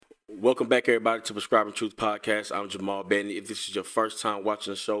Welcome back, everybody, to Prescribing Truth Podcast. I'm Jamal Benny. If this is your first time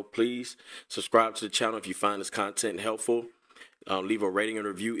watching the show, please subscribe to the channel if you find this content helpful. Leave a rating and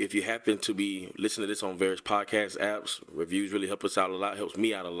review. If you happen to be listening to this on various podcast apps, reviews really help us out a lot, helps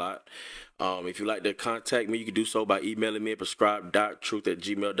me out a lot. If you'd like to contact me, you can do so by emailing me at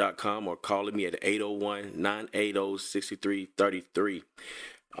prescribe.truth@gmail.com or calling me at 801-980-6333.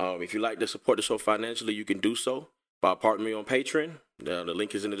 If you'd like to support the show financially, you can do so by partnering me on Patreon. The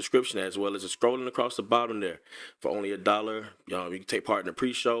link is in the description, as well as it's scrolling across the bottom there. For only $1, you can take part in the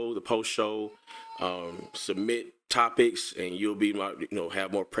pre-show, the post-show, submit topics, and you'll be,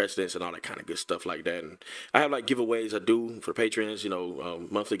 have more precedence and all that kind of good stuff like that. And I have like giveaways I do for patrons,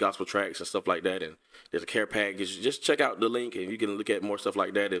 monthly gospel tracks and stuff like that. And there's a care package. Just check out the link, and you can look at more stuff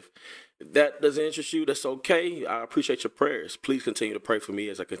like that. If that doesn't interest you, that's okay. I appreciate your prayers. Please continue to pray for me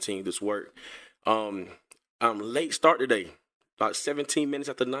as I continue this work. I'm late start today. About 17 minutes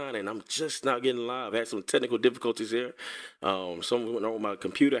after 9, and I'm just now getting live. I had some technical difficulties here. Something went wrong with my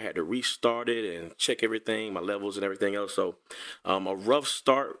computer. I had to restart it and check everything, my levels and everything else. So a rough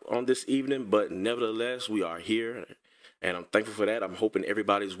start on this evening, but nevertheless, we are here, and I'm thankful for that. I'm hoping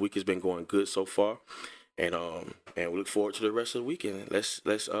everybody's week has been going good so far, and we look forward to the rest of the weekend. Let's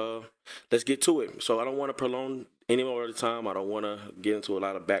get to it. So I don't want to prolong any more of the time. I don't want to get into a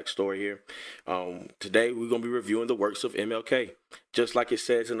lot of backstory here. Today, we're going to be reviewing the works of MLK. Just like it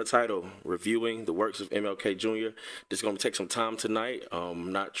says in the title, reviewing the works of MLK Jr. This is going to take some time tonight.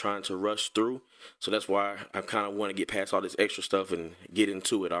 I'm not trying to rush through. So that's why I kind of want to get past all this extra stuff and get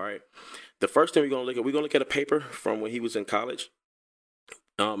into it, all right? The first thing we're going to look at a paper from when he was in college.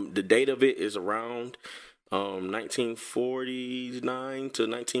 The date of it is around 1949 to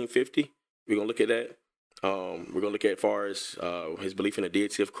 1950. We're going to look at that. We're going to look at as far as his belief in the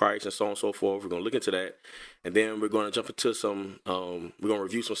deity of Christ and so on and so forth. We're going to look into that. And then we're going to jump into some, we're going to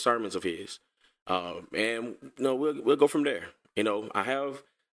review some sermons of his. And we'll go from there. I have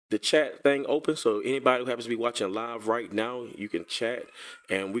the chat thing open, so anybody who happens to be watching live right now, you can chat,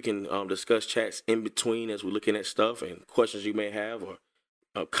 and we can discuss chats in between as we're looking at stuff and questions you may have or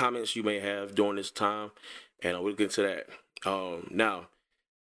comments you may have during this time. And we'll get into that. Now,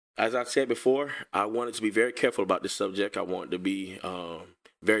 as I said before, I wanted to be very careful about this subject. I want to be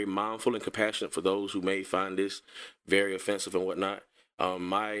very mindful and compassionate for those who may find this very offensive and whatnot.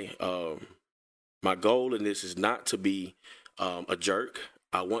 My goal in this is not to be a jerk.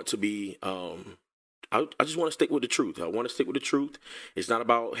 I want to be, I just want to stick with the truth. I want to stick with the truth. It's not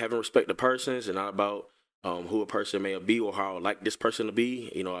about having respect to persons. It's not about who a person may be or how I like this person to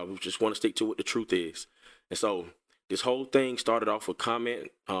be. I just want to stick to what the truth is. And so this whole thing started off with a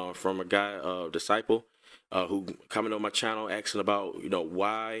comment from a guy, Disciple, who commented on my channel asking about,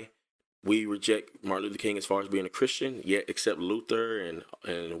 why we reject Martin Luther King as far as being a Christian, yet accept Luther and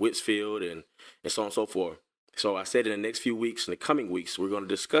Whitefield and so on and so forth. So I said in the next few weeks, in the coming weeks, we're going to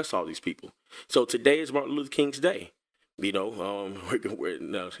discuss all these people. So today is Martin Luther King's day. No,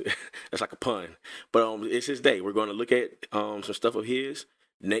 that's like a pun, but it's his day. We're going to look at some stuff of his.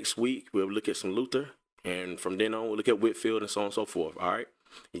 Next week, we'll look at some Luther. And from then on, we'll look at Whitefield and so on and so forth. All right.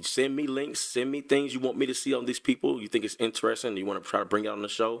 You send me links, send me things you want me to see on these people. You think it's interesting. You want to try to bring it on the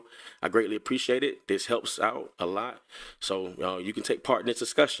show. I greatly appreciate it. This helps out a lot. So you can take part in this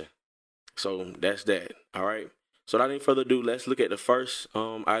discussion. So that's that. All right. So without any further ado, let's look at the first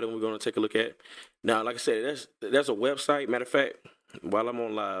item we're going to take a look at. Now, like I said, there's a website. Matter of fact, while I'm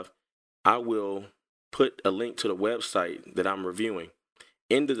on live, I will put a link to the website that I'm reviewing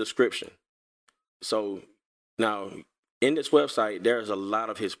in the description. So now in this website, there's a lot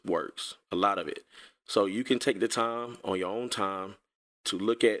of his works, a lot of it. So you can take the time on your own time to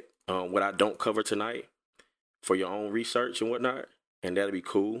look at what I don't cover tonight for your own research and whatnot. And that'll be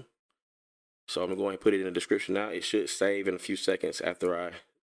cool. So I'm going to go ahead and put it in the description now. It should save in a few seconds after I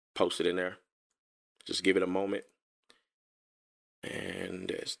post it in there. Just give it a moment. And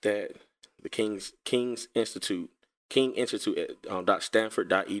that's that. The King's Institute. King Institute at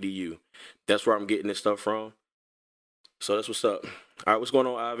 .stanford.edu. That's where I'm getting this stuff from. So that's what's up. All right, what's going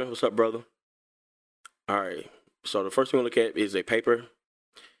on, Ivan? What's up, brother? All right. So the first thing we'll look at is a paper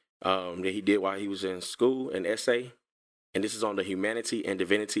that he did while he was in school, an essay. And this is on the humanity and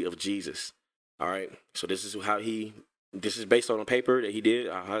divinity of Jesus. All right. So this is based on a paper that he did,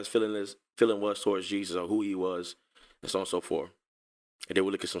 how his feeling was towards Jesus, or who he was, and so on and so forth. And then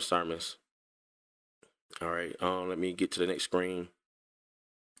we'll look at some sermons. All right, let me get to the next screen.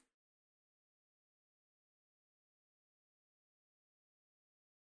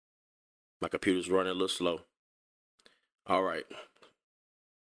 My computer's running a little slow. All right.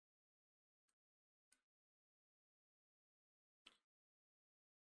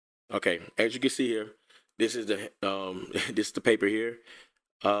 Okay, as you can see here, this is the this is the paper here.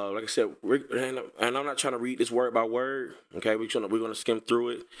 Like I said, and I'm not trying to read this word by word. Okay, we're gonna skim through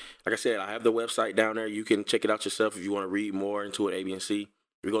it. Like I said, I have the website down there. You can check it out yourself if you want to read more into it. A, B, and C.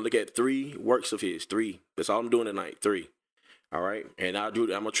 We're gonna look at 3 works of his. 3. That's all I'm doing tonight. 3. All right, and I'm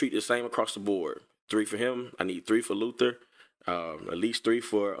gonna treat the same across the board. 3 for him. I need 3 for Luther. At least 3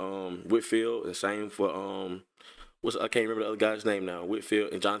 for Whitefield, and same for I can't remember the other guy's name now.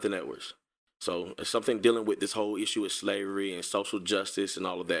 Whitefield and Jonathan Edwards. So it's something dealing with this whole issue of slavery and social justice and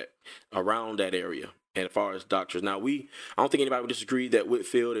all of that around that area. And as far as doctrines, now I don't think anybody would disagree that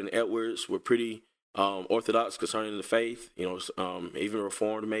Whitefield and Edwards were pretty orthodox concerning the faith. You know, even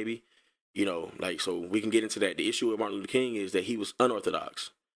reformed maybe. You know, like, so we can get into that. The issue with Martin Luther King is that he was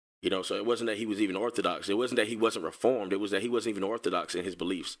unorthodox. You know, so it wasn't that he was even orthodox. It wasn't that he wasn't reformed. It was that he wasn't even orthodox in his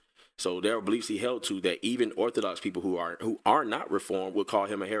beliefs. So there are beliefs he held to that even orthodox people who are not reformed would call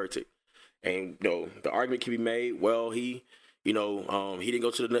him a heretic. And you know, the argument can be made. Well, he didn't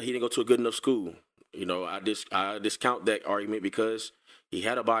go to a good enough school. You know, I discount that argument because he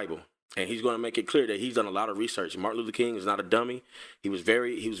had a Bible, and he's going to make it clear that he's done a lot of research. Martin Luther King is not a dummy. He was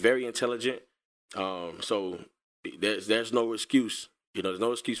very intelligent. So there's no excuse. You know, there's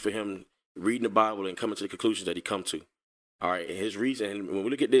no excuse for him reading the Bible and coming to the conclusions that he come to. All right, and his reason, and when we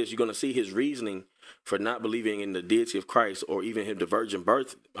look at this, you're going to see his reasoning for not believing in the deity of Christ or even him, the virgin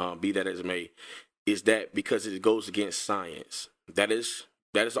birth, be that as it may, is that because it goes against science. That is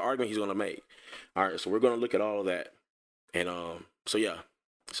the argument he's going to make. All right, so we're going to look at all of that, and so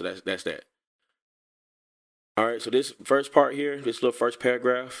that's that. All right, so this first part here, this little first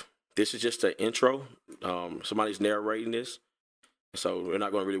paragraph, this is just an intro. Somebody's narrating this, so we're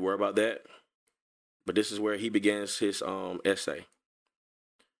not going to really worry about that. But this is where he begins his essay.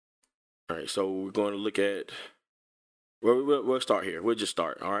 All right, so we're going to look at. We'll start here. We'll just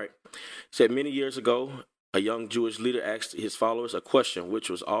start. All right. It said many years ago, a young Jewish leader asked his followers a question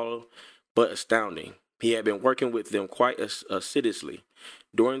which was all but astounding. He had been working with them quite assiduously.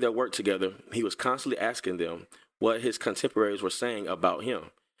 During their work together, he was constantly asking them what his contemporaries were saying about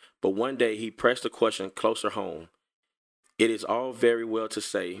him. But one day he pressed the question closer home. It is all very well to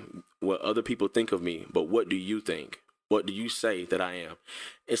say what other people think of me, but what do you think? What do you say that I am?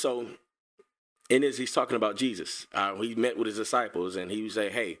 And so in this, he's talking about Jesus. He met with his disciples, and he would say,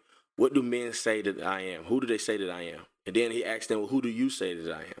 hey, what do men say that I am? Who do they say that I am? And then he asked them, well, who do you say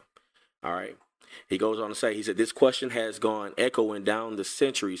that I am? All right. He goes on to say, he said, this question has gone echoing down the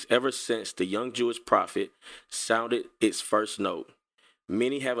centuries ever since the young Jewish prophet sounded its first note.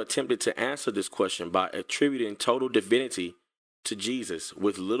 Many have attempted to answer this question by attributing total divinity to Jesus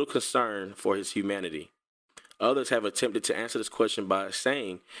with little concern for his humanity. Others have attempted to answer this question by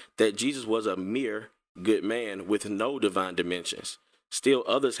saying that Jesus was a mere good man with no divine dimensions. Still,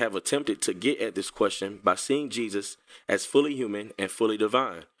 others have attempted to get at this question by seeing Jesus as fully human and fully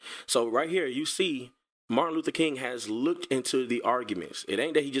divine. So right here, you see Martin Luther King has looked into the arguments. It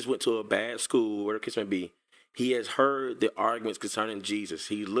ain't that he just went to a bad school, whatever the case may be. He has heard the arguments concerning Jesus.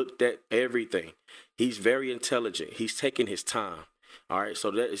 He looked at everything. He's very intelligent. He's taking his time. All right.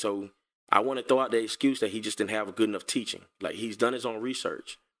 So I want to throw out the excuse that he just didn't have a good enough teaching. Like, he's done his own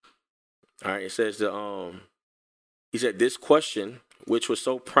research. All right. It says he said this question, which was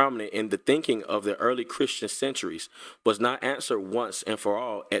so prominent in the thinking of the early Christian centuries, was not answered once and for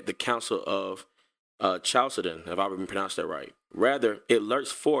all at the Council of Chalcedon, if I even pronounced that right. Rather, it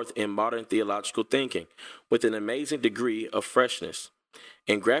lurks forth in modern theological thinking with an amazing degree of freshness.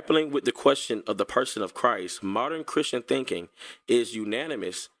 In grappling with the question of the person of Christ, modern Christian thinking is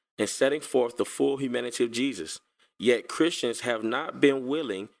unanimous in setting forth the full humanity of Jesus. Yet Christians have not been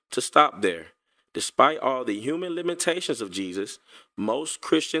willing to stop there. Despite all the human limitations of Jesus, most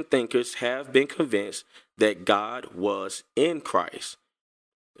Christian thinkers have been convinced that God was in Christ.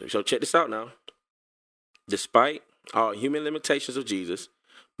 So check this out now. Despite all human limitations of Jesus,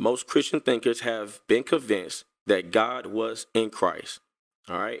 most Christian thinkers have been convinced that God was in Christ.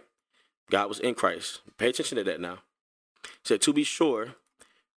 All right? God was in Christ. Pay attention to that now. So to be sure,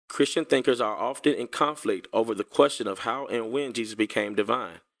 Christian thinkers are often in conflict over the question of how and when Jesus became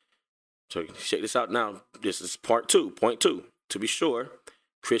divine. So check this out now. This is part 2. Point 2. To be sure,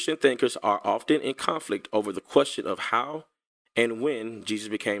 Christian thinkers are often in conflict over the question of how and when Jesus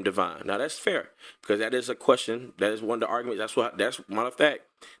became divine. Now that's fair, because that is a question. That is one of the arguments. That's matter of fact.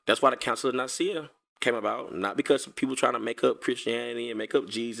 That's why the Council of Nicaea came about. Not because people trying to make up Christianity and make up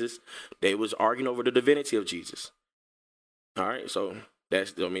Jesus. They was arguing over the divinity of Jesus. All right, so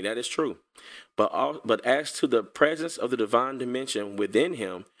that is true. But as to the presence of the divine dimension within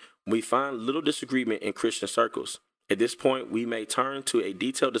him, we find little disagreement in Christian circles. At this point, we may turn to a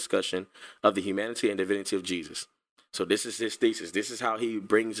detailed discussion of the humanity and divinity of Jesus. So this is his thesis. This is how he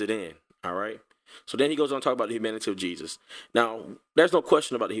brings it in. All right. So then he goes on to talk about the humanity of Jesus. Now, there's no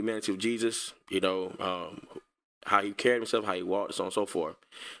question about the humanity of Jesus, how he carried himself, how he walked, so on and so forth.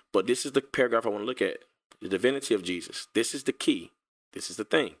 But this is the paragraph I want to look at, the divinity of Jesus. This is the key. This is the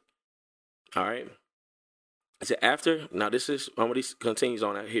thing. All right. I said this is what he continues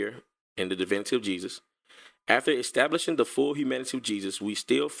on out here in the divinity of Jesus. After establishing the full humanity of Jesus, we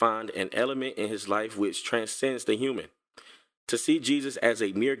still find an element in his life which transcends the human. To see Jesus as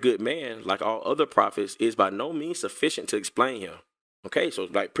a mere good man, like all other prophets, is by no means sufficient to explain him. Okay, so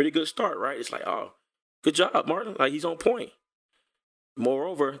like pretty good start, right? It's like, oh, good job, Martin. Like he's on point.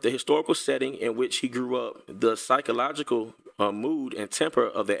 Moreover, the historical setting in which he grew up, the psychological mood and temper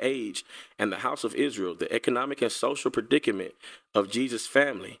of the age and the house of Israel, the economic and social predicament of Jesus'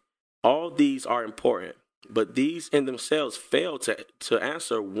 family, all these are important, but these in themselves fail to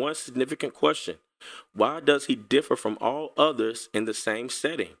answer one significant question. Why does he differ from all others in the same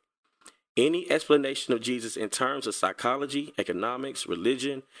setting? Any explanation of Jesus in terms of psychology, economics,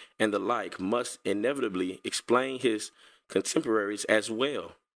 religion, and the like must inevitably explain his contemporaries as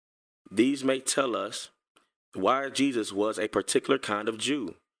well. These may tell us why Jesus was a particular kind of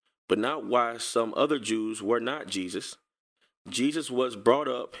Jew, but not why some other Jews were not Jesus. Jesus was brought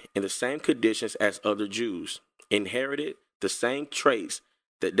up in the same conditions as other Jews, inherited the same traits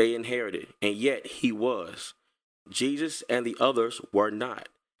that they inherited, and yet he was. Jesus and the others were not.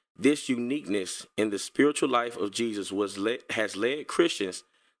 This uniqueness in the spiritual life of Jesus has led Christians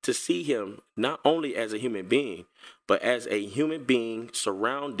to see him not only as a human being, but as a human being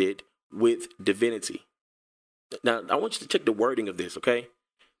surrounded with divinity. Now, I want you to check the wording of this, okay?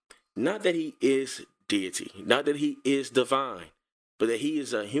 Not that he is deity, not that he is divine, but that he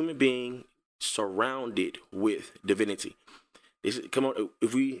is a human being surrounded with divinity. Come on,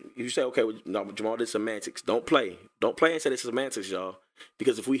 if you say, okay, well, no, Jamal, this is semantics. Don't play and say this is semantics, y'all.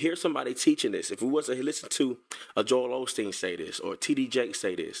 Because if we hear somebody teaching this, if we was to listen to a Joel Osteen say this or T.D. Jakes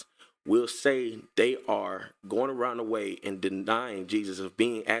say this, we'll say they are going around the way and denying Jesus of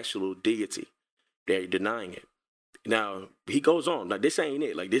being actual deity. They're denying it. Now he goes on. Like this ain't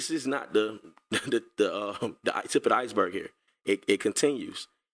it. Like this is not the tip of the iceberg here. It continues.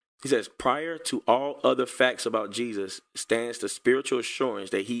 He says, prior to all other facts about Jesus stands the spiritual assurance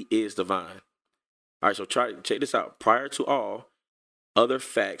that he is divine. All right, so check this out. Prior to all other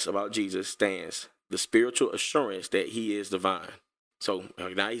facts about Jesus stands the spiritual assurance that he is divine. So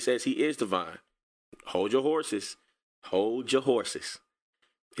now he says he is divine. Hold your horses. Hold your horses.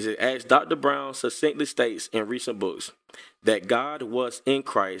 He says, as Dr. Brown succinctly states in recent books, that God was in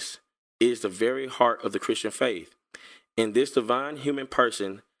Christ is the very heart of the Christian faith. In this divine human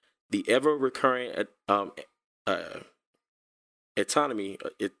person, the ever-recurring autonomy,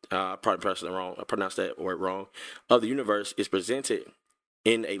 I pronounced that word wrong, of the universe is presented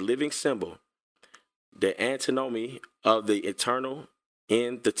in a living symbol, the antinomy of the eternal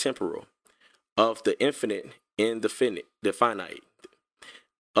in the temporal, of the infinite in the finite,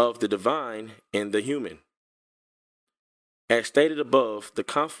 of the divine in the human. As stated above, the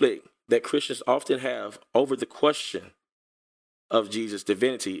conflict that Christians often have over the question of Jesus'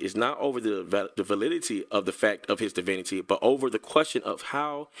 divinity is not over the validity of the fact of his divinity, but over the question of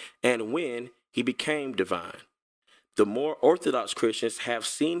how and when he became divine. The more orthodox Christians have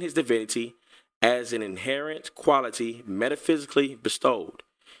seen his divinity as an inherent quality metaphysically bestowed.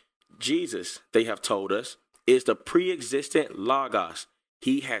 Jesus, they have told us, is the pre-existent Logos.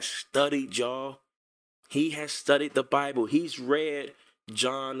 He has studied, y'all. He has studied the Bible. He's read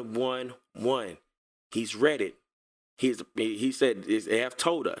John 1:1. He's read it. He said, they have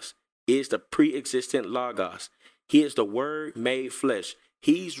told us, is the pre-existent Logos. He is the Word made flesh.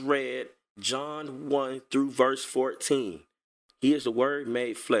 He's read John 1 through verse 14. He is the Word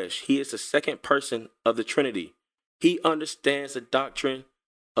made flesh. He is the second person of the Trinity. He understands the doctrine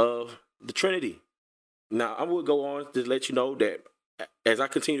of the Trinity. Now, I will go on to let you know that as I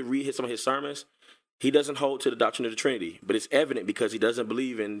continue to read some of his sermons, he doesn't hold to the doctrine of the Trinity, but it's evident because he doesn't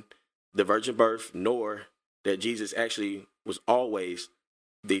believe in the virgin birth nor that Jesus actually was always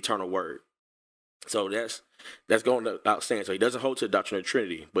the eternal Word. So that's going without saying. So he doesn't hold to the doctrine of the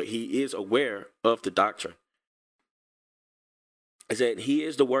Trinity, but he is aware of the doctrine. It said he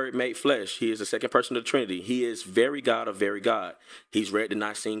is the Word made flesh. He is the second person of the Trinity. He is very God of very God. He's read the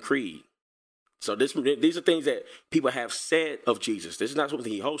Nicene Creed. So these are things that people have said of Jesus. This is not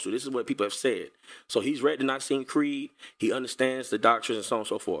something he holds to. This is what people have said. So he's read the Nicene Creed. He understands the doctrines and so on and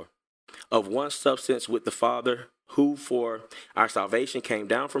so forth. Of one substance with the Father, who for our salvation came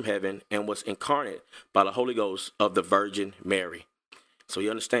down from heaven and was incarnate by the Holy Ghost of the Virgin Mary. So he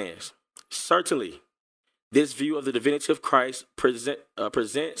understands. Certainly, this view of the divinity of Christ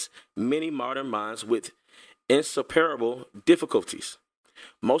presents many modern minds with insuperable difficulties.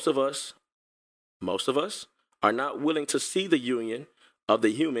 Most of us are not willing to see the union of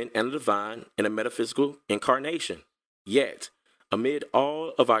the human and the divine in a metaphysical incarnation. Yet, amid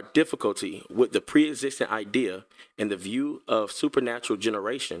all of our difficulty with the pre-existing idea and the view of supernatural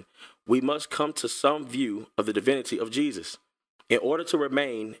generation, we must come to some view of the divinity of Jesus. In order to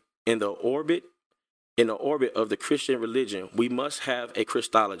remain in the orbit of the Christian religion, we must have a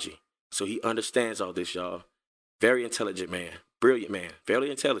Christology. So he understands all this, y'all. Very intelligent man, brilliant man,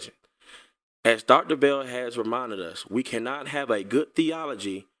 very intelligent. As Dr. Bell has reminded us, we cannot have a good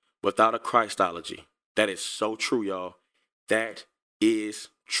theology without a Christology. That is so true, y'all. That is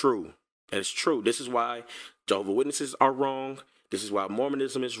true. That is true. This is why Jehovah's Witnesses are wrong. This is why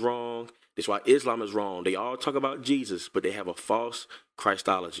Mormonism is wrong. This is why Islam is wrong. They all talk about Jesus, but they have a false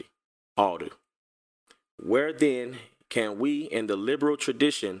Christology. All do. Where then can we in the liberal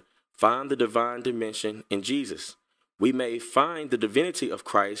tradition find the divine dimension in Jesus? We may find the divinity of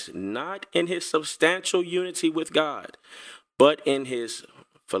Christ not in his substantial unity with God, but in his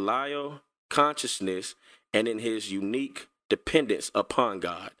filial consciousness and in his unique dependence upon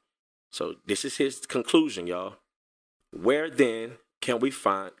God. So this is his conclusion, y'all. Where then can we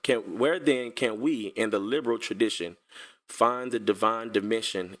in the liberal tradition find the divine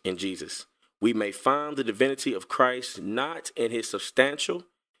dimension in Jesus? We may find the divinity of Christ not in his substantial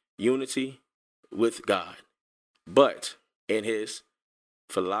unity with God, but in his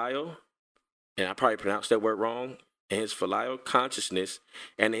filial, and I probably pronounced that word wrong, in his filial consciousness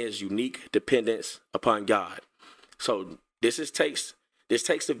and his unique dependence upon God. So this takes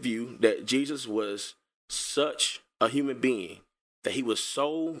the view that Jesus was such a human being, that he was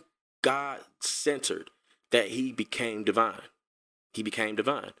so God-centered that he became divine. He became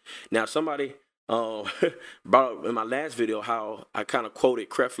divine. Now, somebody brought up in my last video how I kind of quoted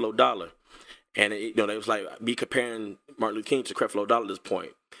Creflo Dollar. And, they was like me comparing Martin Luther King to Creflo Dollar at this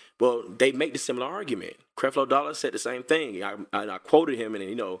point. Well, they make the similar argument. Creflo Dollar said the same thing. I quoted him and,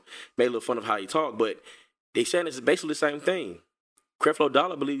 made a little fun of how he talked. But they said it's basically the same thing. Creflo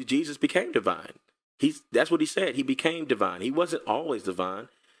Dollar believes Jesus became divine. That's what he said. He became divine. He wasn't always divine.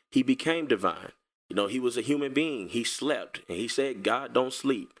 He became divine. He was a human being. He slept. And he said, God don't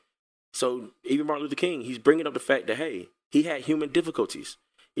sleep. So even Martin Luther King, he's bringing up the fact that, hey, he had human difficulties.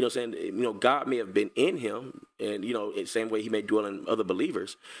 God may have been in him, and in the same way he may dwell in other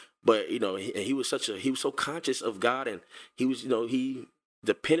believers, but he was so conscious of God, and he was he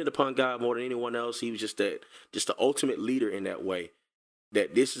depended upon God more than anyone else. He was just the ultimate leader in that way.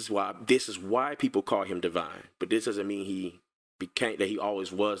 That this is why people call him divine, but this doesn't mean he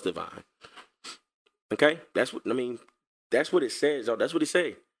always was divine. Okay, that's what it says. That's what he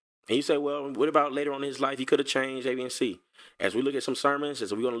said. And you say, well, what about later on in his life? He could have changed A, B, and C. As we look at some sermons,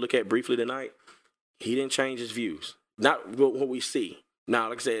 as we're going to look at briefly tonight, he didn't change his views. Not what we see. Now,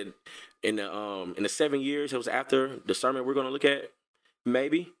 like I said, in the 7 years, it was after the sermon we're going to look at,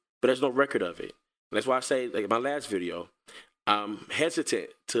 maybe, but there's no record of it. And that's why I say, like in my last video, I'm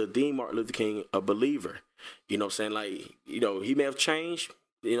hesitant to deem Martin Luther King a believer. He may have changed,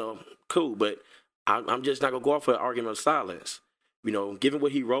 cool, but I'm just not going to go off for an argument of silence. Given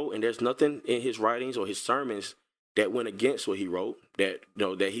what he wrote, and there's nothing in his writings or his sermons that went against what he wrote, that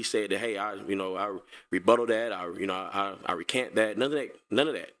that he said that, hey, I rebuttal that, I recant that. None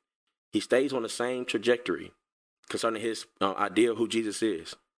of that. He stays on the same trajectory concerning his idea of who Jesus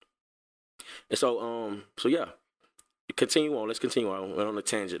is. And so yeah, continue on. Let's continue on. We're on a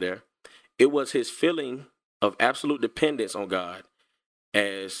tangent there. It was his feeling of absolute dependence on God,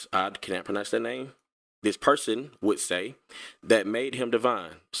 as I cannot pronounce that name. This person would say, that made him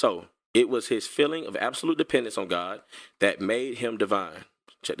divine. So it was his feeling of absolute dependence on God that made him divine.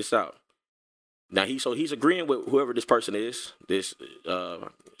 Check this out. Now he's agreeing with whoever this person is, this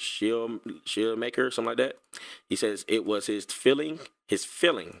shield maker, something like that. He says it was his feeling,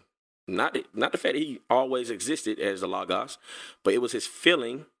 not the fact that he always existed as the Logos, but it was his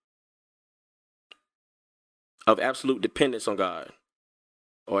feeling of absolute dependence on God.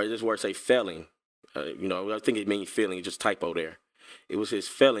 Or this word say failing. I think it means feeling, just typo there. It was his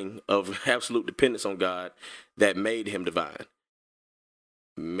feeling of absolute dependence on God that made him divine.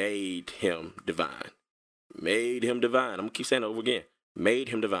 Made him divine. Made him divine. I'm going to keep saying it over again. Made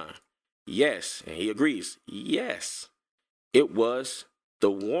him divine. Yes, and he agrees. Yes, it was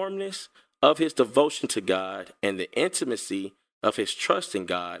the warmness of his devotion to God and the intimacy of his trust in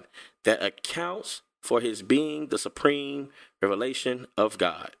God that accounts for his being the supreme revelation of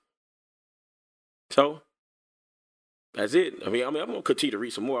God. So that's it. I mean, I'm gonna continue to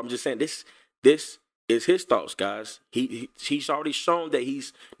read some more. I'm just saying this is his thoughts, guys. He's already shown that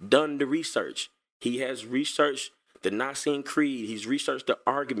he's done the research. He has researched the Nicene Creed. He's researched the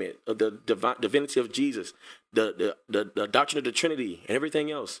argument of the divinity of Jesus, the doctrine of the Trinity, and everything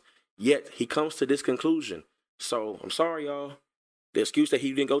else. Yet he comes to this conclusion. So I'm sorry, y'all. The excuse that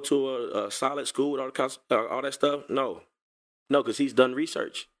he didn't go to a solid school with all that stuff, no, because he's done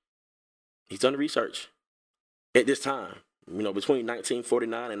research. He's done research at this time. You know, between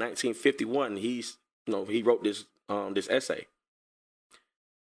 1949 and 1951, he wrote this essay.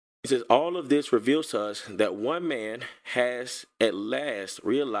 He says, all of this reveals to us that one man has at last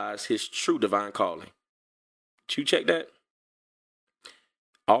realized his true divine calling. Did you check that?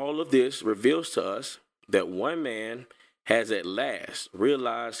 All of this reveals to us that one man has at last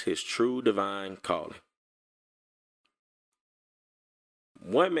realized his true divine calling.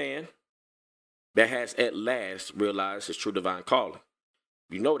 One man that has at last realized his true divine calling.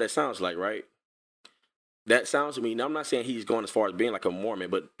 You know what that sounds like, right? That sounds to me, now I'm not saying he's going as far as being like a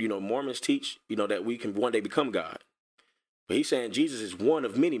Mormon, but, Mormons teach, that we can one day become God. But he's saying Jesus is one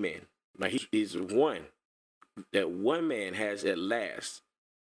of many men. Like he is one. That one man has at last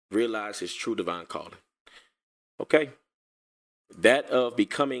realized his true divine calling. Okay? That of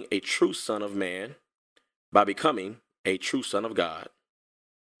becoming a true son of man by becoming a true son of God.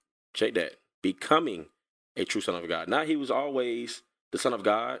 Check that. Becoming a true son of God. Not he was always the son of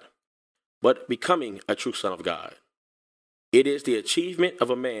God, but becoming a true son of God. It is the achievement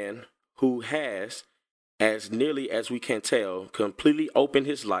of a man who has, as nearly as we can tell, completely opened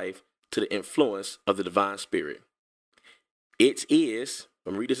his life to the influence of the divine spirit. It is,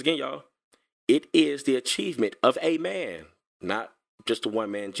 let me read this again, y'all. It is the achievement of a man, not just the one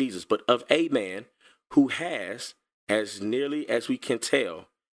man, Jesus, but of a man who has, as nearly as we can tell,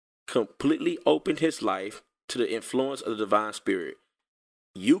 completely opened his life to the influence of the divine spirit.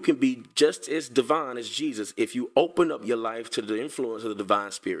 You can be just as divine as Jesus if you open up your life to the influence of the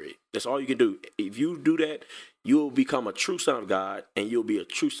divine spirit. That's all you can do. If you do that, you will become a true son of God and you'll be a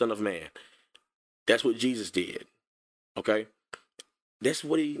true son of man. That's what Jesus did. Okay? This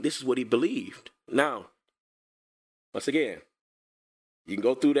is what he believed. Now, once again, you can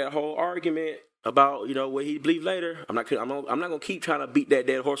go through that whole argument about, what he believed later. I'm not going to keep trying to beat that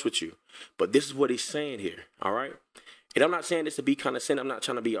dead horse with you. But this is what he's saying here. All right? And I'm not saying this to be condescending. I'm not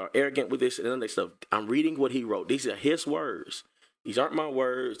trying to be arrogant with this and none of that stuff. I'm reading what he wrote. These are his words. These aren't my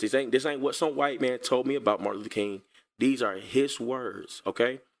words. This ain't what some white man told me about Martin Luther King. These are his words.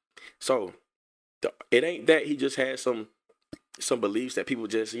 Okay? So it ain't that he just has some beliefs that people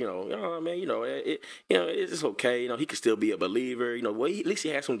just, oh man, it's okay. He could still be a believer. Well, at least he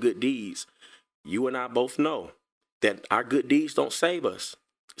has some good deeds. You and I both know that our good deeds don't save us.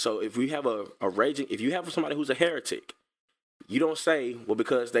 So if we have if you have somebody who's a heretic, you don't say, well,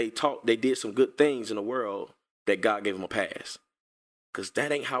 because they did some good things in the world that God gave them a pass. Because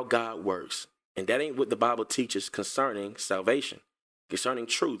that ain't how God works. And that ain't what the Bible teaches concerning salvation, concerning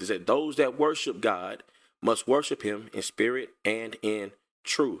truth. Is that those that worship God must worship him in spirit and in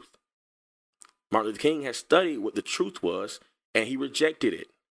truth. Martin Luther King has studied what the truth was, and he rejected it.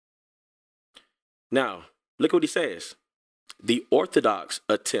 Now, look what he says. The orthodox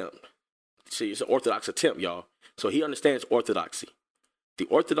attempt. See, it's an orthodox attempt, y'all. So he understands orthodoxy. The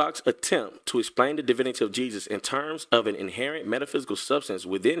orthodox attempt to explain the divinity of Jesus in terms of an inherent metaphysical substance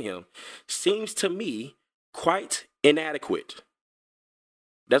within him seems to me quite inadequate.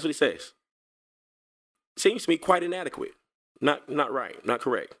 That's what he says. Seems to me quite inadequate. Not right, not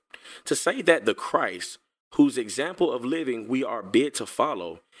correct. To say that the Christ, whose example of living we are bid to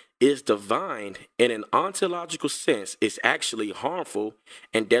follow, is divine in an ontological sense is actually harmful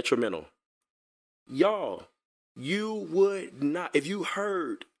and detrimental. Y'all, you would not, if you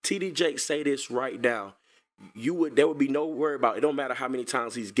heard T.D. Jakes say this right now, there would be no worry about it. It don't matter how many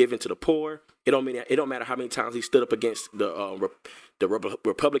times he's given to the poor. It don't matter how many times he stood up against the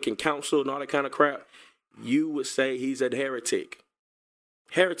Republican Council and all that kind of crap. You would say he's a heretic.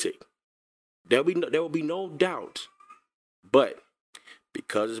 Heretic. There will be no doubt. But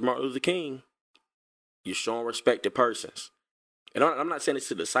because it's Martin Luther King, you're showing respect to persons. And I'm not saying it's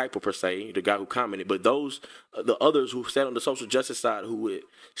to the disciple per se, the guy who commented, but the others who sat on the social justice side who would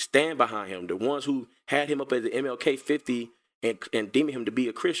stand behind him, the ones who had him up as the MLK 50 and deeming him to be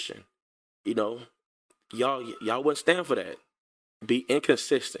a Christian. Y'all wouldn't stand for that. Be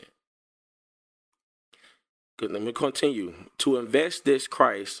inconsistent. Let me continue. To invest this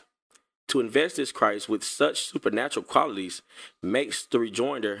Christ, to invest this Christ with such supernatural qualities makes the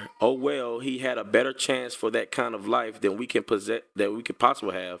rejoinder, oh well, he had a better chance for that kind of life than we can possess, that we could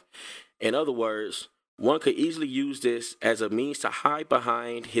possibly have. In other words, one could easily use this as a means to hide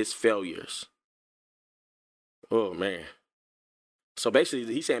behind his failures. Oh man. So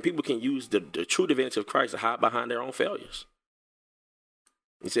basically, he's saying people can use the true divinity of Christ to hide behind their own failures.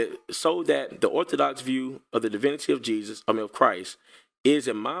 He said, so that the orthodox view of the divinity of of Christ, is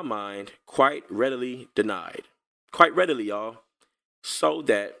in my mind quite readily denied. Quite readily, y'all. So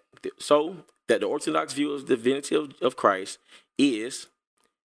that the orthodox view of the divinity of Christ is,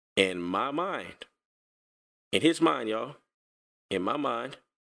 in my mind, in his mind, y'all, in my mind,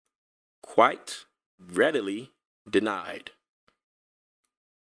 quite readily denied.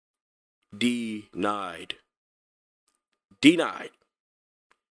 Denied.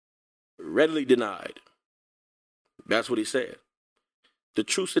 Readily denied. That's what he said. The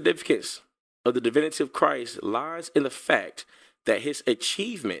true significance of the divinity of Christ lies in the fact that his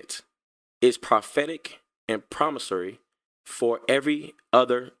achievement is prophetic and promissory for every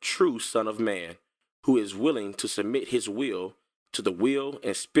other true son of man who is willing to submit his will to the will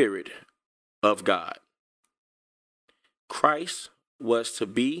and spirit of God. Christ was to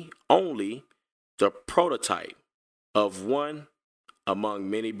be only the prototype of one among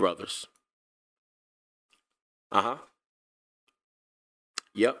many brothers.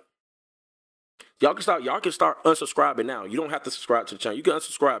 Yep. Y'all can start unsubscribing now. You don't have to subscribe to the channel. You can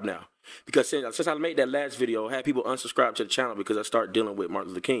unsubscribe now. Because since I made that last video, I had people unsubscribe to the channel because I started dealing with Martin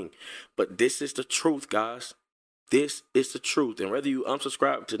Luther King. But this is the truth, guys. This is the truth. And whether you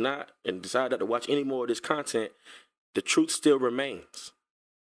unsubscribe to not and decide not to watch any more of this content, the truth still remains.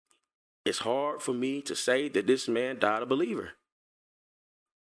 It's hard for me to say that this man died a believer.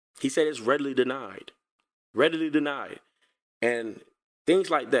 He said it's readily denied. Readily denied. And things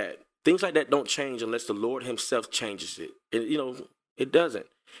like that don't change unless the Lord himself changes it. And, it doesn't.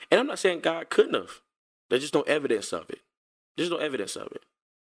 And I'm not saying God couldn't have. There's just no evidence of it. There's no evidence of it.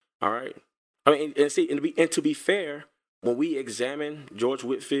 All right? I mean, and to be fair, when we examine George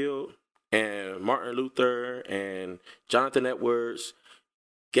Whitefield and Martin Luther and Jonathan Edwards,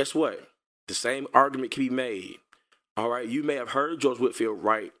 guess what? The same argument can be made. All right, you may have heard George Whitefield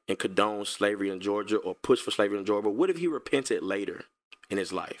write and condone slavery in Georgia or push for slavery in Georgia, but what if he repented later in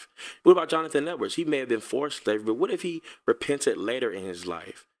his life? What about Jonathan Edwards? He may have been for slavery, but what if he repented later in his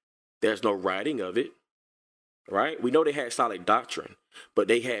life? There's no writing of it, right? We know they had solid doctrine, but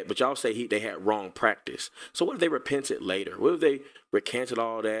y'all say they had wrong practice. So what if they repented later? What if they recanted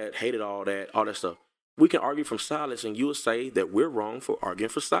all that, hated all that stuff? We can argue from silence, and you'll say that we're wrong for arguing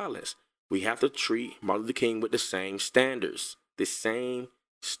for silence. We have to treat Martin Luther King with the same standards.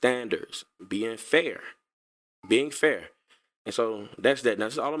 Being fair. And so that's that. Now,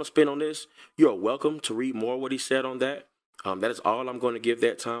 that's all I'm going to spend on this. You're welcome to read more of what he said on that. That is all I'm going to give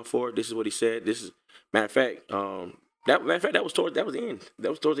that time for. This is what he said. Matter of fact, that was towards the end.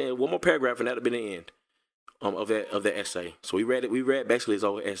 That was towards the end. One more paragraph, and that would have been the end of that essay. So we read basically his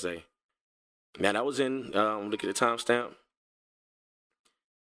whole essay. Now, that was in, look at the timestamp.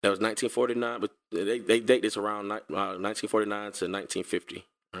 That was 1949, but they date this around 1949 to 1950.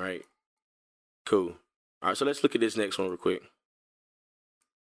 All right. Cool. All right, so let's look at this next one real quick.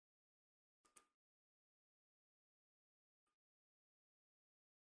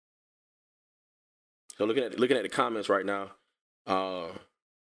 So looking at the comments right now. So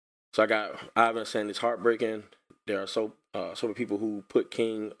I got Ivan saying it's heartbreaking. There are so many people who put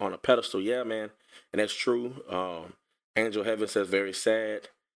King on a pedestal. Yeah, man, and that's true. Angel Heaven says very sad.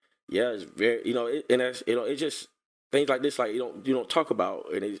 Yeah, it's very, it's just things like this, like you don't talk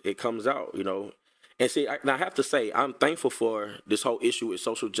about, and it comes out, And see, I have to say, I'm thankful for this whole issue with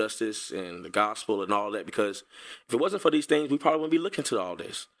social justice and the gospel and all that, because if it wasn't for these things, we probably wouldn't be looking to all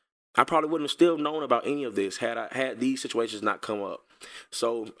this. I probably wouldn't have still known about any of this had these situations not come up.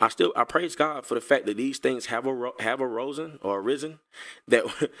 So I praise God for the fact that these things have arisen,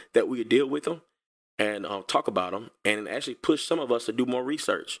 that we deal with them and talk about them, and actually push some of us to do more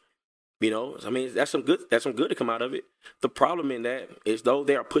research. I mean, that's some good to come out of it. The problem in that is, though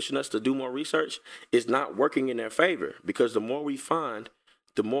they are pushing us to do more research, it's not working in their favor, because the more we find,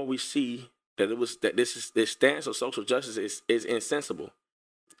 the more we see that this stance of social justice is insensible.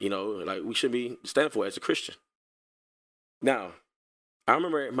 Like we should be standing for it as a Christian. Now, I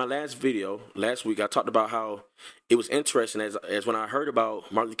remember in my last video last week, I talked about how it was interesting as when I heard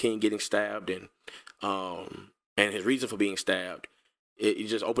about Martin Luther King getting stabbed and his reason for being stabbed. It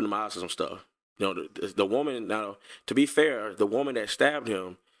just opened my eyes to some stuff. The woman, now, to be fair, the woman that stabbed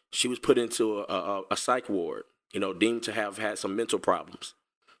him, she was put into a psych ward, deemed to have had some mental problems.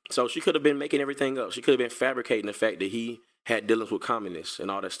 So she could have been making everything up. She could have been fabricating the fact that he had dealings with communists and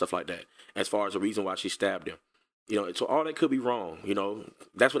all that stuff like that, as far as the reason why she stabbed him. So all that could be wrong.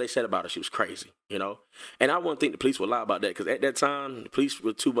 That's what they said about her. She was crazy. And I wouldn't think the police would lie about that, because at that time, the police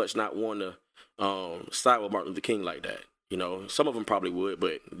were too much not wanting to side with Martin Luther King like that. Some of them probably would,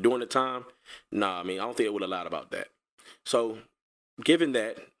 but during the time, nah. I don't think they would have lied about that. So, given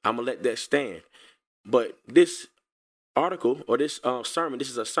that, I'm gonna let that stand. But this article, or this sermon, this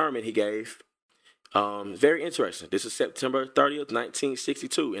is a sermon he gave. Very interesting. This is September 30th,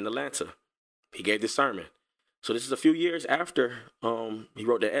 1962 in Atlanta. He gave this sermon. So this is a few years after he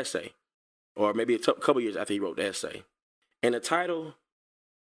wrote the essay, or maybe a couple years after he wrote the essay. And the title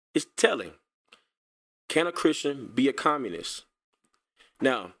is telling. Can a Christian be a communist?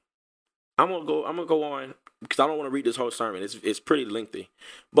 Now, I'm gonna go on, because I don't want to read this whole sermon. It's pretty lengthy,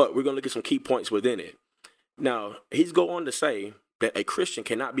 but we're gonna look at some key points within it. Now, he's go on to say that a Christian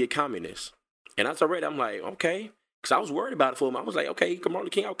cannot be a communist. And as I read, I'm like, okay, because I was worried about it for him. I was like, okay, Martin Luther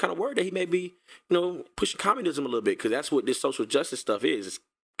King, I was kind of worried that he may be, pushing communism a little bit, because that's what this social justice stuff is. It's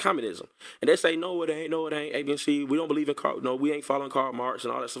communism. And they say, no, it ain't, A, B, and C. We don't believe in we ain't following Karl Marx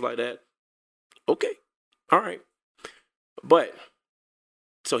and all that stuff like that. Okay. All right. But,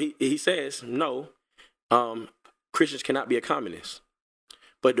 so he says, no, Christians cannot be a communist.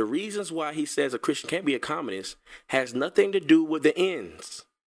 But the reasons why he says a Christian can't be a communist has nothing to do with the ends.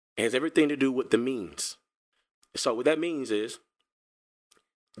 It has everything to do with the means. So what that means is,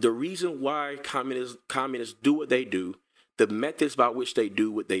 the reason why communists do what they do, the methods by which they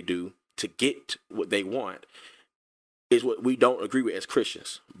do what they do to get what they want, is what we don't agree with as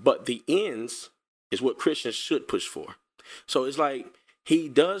Christians. But the ends is what Christians should push for. So it's like, he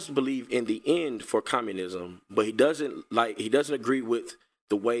does believe in the end for communism, but he doesn't agree with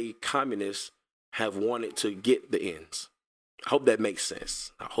the way communists have wanted to get the ends. I hope that makes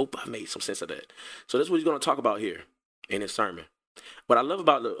sense. I hope I made some sense of that. So that's what he's going to talk about here in his sermon. What I love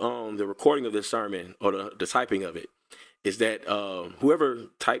about the recording of this sermon, or the typing of it, is that whoever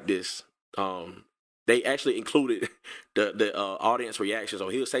typed this, they actually included the audience reaction. So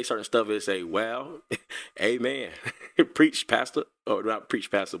he'll say certain stuff and say, well, amen, preach, pastor, or not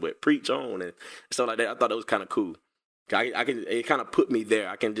preach, pastor, but preach on, and stuff like that. I thought that was kind of cool. It kind of put me there.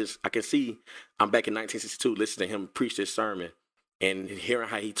 I can see I'm back in 1962 listening to him preach this sermon and hearing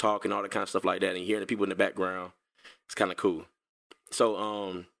how he talk and all that kind of stuff like that, and hearing the people in the background. It's kind of cool.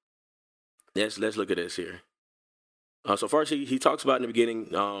 So let's look at this here. So first, he talks about in the beginning,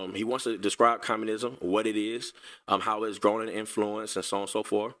 he wants to describe communism, what it is, how it's grown in influence, and so on and so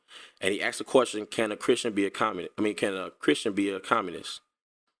forth. And he asks the question, can a Christian be a communist? Can a Christian be a communist?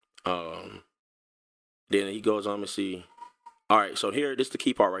 Then he goes on to see. All right, so here, this is the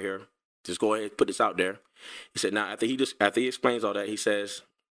key part right here. Just go ahead and put this out there. He said, now after he explains all that, he says,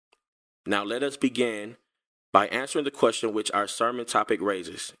 now let us begin by answering the question which our sermon topic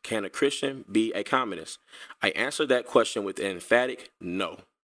raises. Can a Christian be a communist? I answer that question with an emphatic no.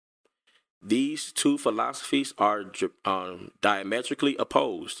 These two philosophies are diametrically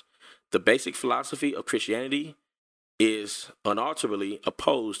opposed. The basic philosophy of Christianity is unalterably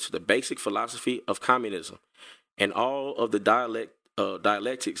opposed to the basic philosophy of communism, and all of the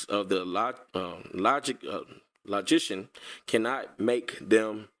dialectics of the logician cannot make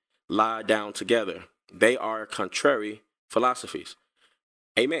them lie down together. They are contrary philosophies.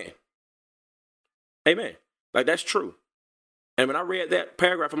 Amen. Amen. Like, that's true. And when I read that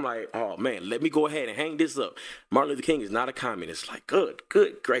paragraph, I'm like, oh man, let me go ahead and hang this up. Martin Luther King is not a communist. Like, good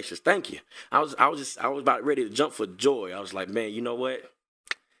gracious, thank you. I was about ready to jump for joy. I was like, man, you know what?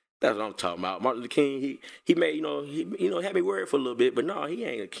 That's what I'm talking about. Martin Luther King, he made, he had me worried for a little bit, but no, he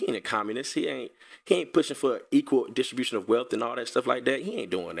ain't a communist. He ain't pushing for equal distribution of wealth and all that stuff like that. He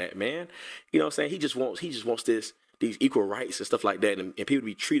ain't doing that, man. You know what I'm saying? He just wants these equal rights and stuff like that, and people to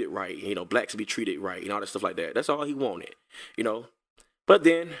be treated right, blacks to be treated right, and all that stuff like that. That's all he wanted, But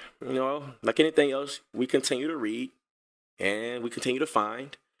then, like anything else, we continue to read, and we continue to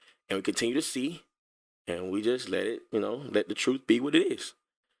find, and we continue to see, and we just let it, let the truth be what it is.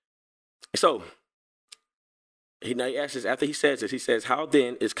 So, he asks this, after he says this, he says, how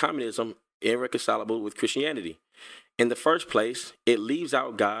then is communism irreconcilable with Christianity? In the first place, it leaves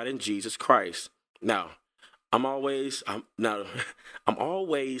out God and Jesus Christ. Now, I'm always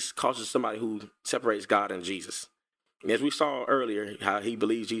cautious of somebody who separates God and Jesus. And as we saw earlier, how he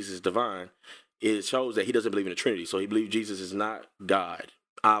believes Jesus is divine, it shows that he doesn't believe in the Trinity. So he believes Jesus is not God.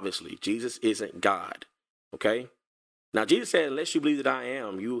 Obviously, Jesus isn't God. Okay? Now, Jesus said, unless you believe that I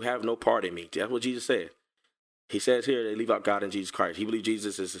am, you have no part in me. That's what Jesus said. He says here they leave out God and Jesus Christ. He believes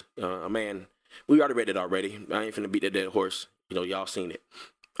Jesus is a man. We already read it already. I ain't finna beat that dead horse. Y'all seen it.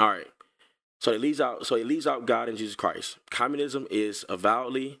 All right. So it leaves out God and Jesus Christ. Communism is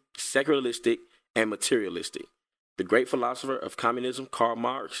avowedly secularistic and materialistic. The great philosopher of communism, Karl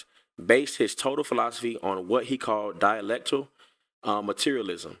Marx, based his total philosophy on what he called dialectical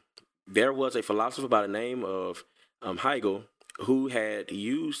materialism. There was a philosopher by the name of Hegel who had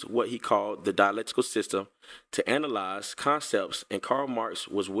used what he called the dialectical system to analyze concepts, and Karl Marx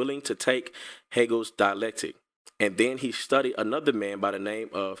was willing to take Hegel's dialectic. And then he studied another man by the name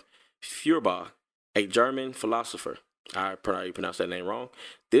of Feuerbach, a German philosopher. I probably pronounced that name wrong.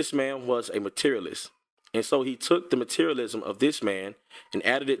 This man was a materialist. And so he took the materialism of this man and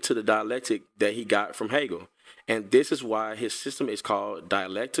added it to the dialectic that he got from Hegel. And this is why his system is called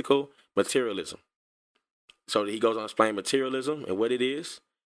dialectical materialism. So he goes on to explain materialism and what it is.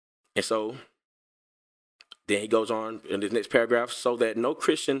 And so then he goes on in this next paragraph, so that no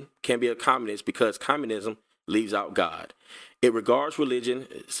Christian can be a communist because communism leaves out God. It regards religion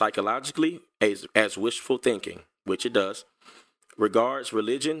psychologically as wishful thinking, which it does. Regards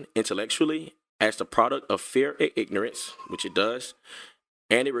religion intellectually as the product of fear and ignorance, which it does.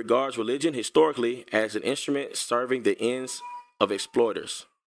 And it regards religion historically as an instrument serving the ends of exploiters.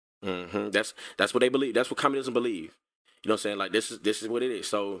 That's what they believe. That's what communism believe. You know what I'm saying? Like this is what it is.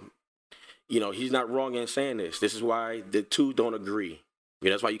 So, he's not wrong in saying this. This is why the two don't agree.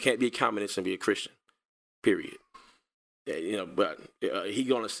 That's why you can't be a communist and be a Christian. Period. But he's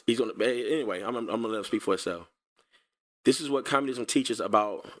gonna. Anyway, I'm gonna let him speak for himself. This is what communism teaches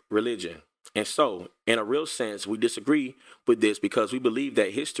about religion. And so, in a real sense, we disagree with this because we believe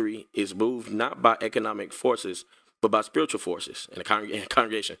that history is moved not by economic forces, but by spiritual forces in the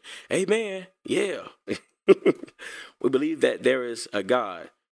congregation. Amen. Yeah. We believe that there is a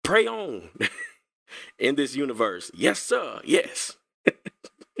God. Pray on in this universe. Yes, sir. Yes.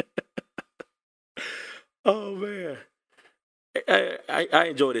 Oh, man. I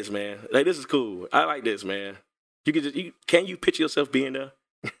enjoy this, man. Like, this is cool. I like this, man. Can you picture yourself being there?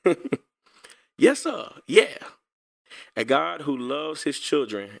 Yes, sir. Yeah. A God who loves his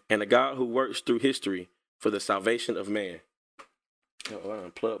children and a God who works through history for the salvation of man. I'm going to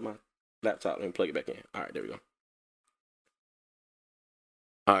unplug my laptop and plug it back in. All right, there we go.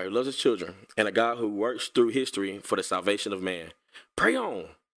 All right, loves his children and a God who works through history for the salvation of man. Pray on.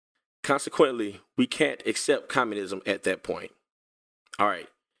 Consequently, we can't accept communism at that point. All right.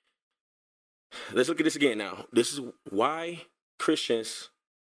 Let's look at this again now. This is why Christians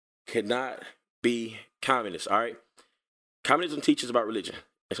cannot be communists, all right? Communism teaches about religion.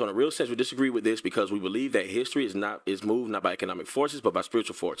 And so in a real sense, we disagree with this because we believe that history is moved not by economic forces, but by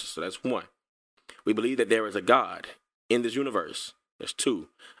spiritual forces. So that's one. We believe that there is a God in this universe. There's two.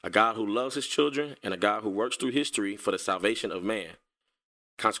 A God who loves his children and a God who works through history for the salvation of man.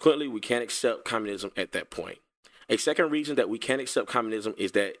 Consequently, we can't accept communism at that point. A second reason that we can't accept communism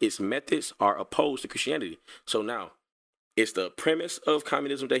is that its methods are opposed to Christianity. So now, it's the premise of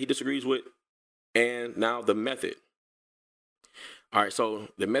communism that he disagrees with, and now the method. All right, so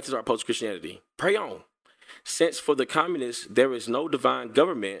the methods are opposed to Christianity. Pray on. Since for the communists, there is no divine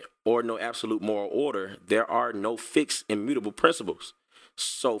government or no absolute moral order, there are no fixed immutable principles.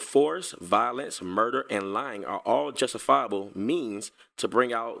 So force, violence, murder, and lying are all justifiable means to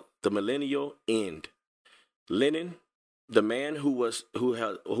bring out the millennial end. Lenin, the man who was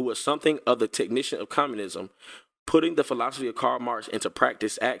something of the technician of communism, putting the philosophy of Karl Marx into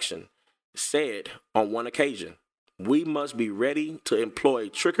practice action, said on one occasion, "We must be ready to employ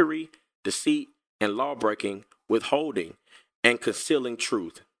trickery, deceit, and lawbreaking, withholding, and concealing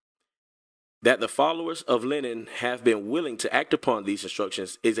truth." That the followers of Lenin have been willing to act upon these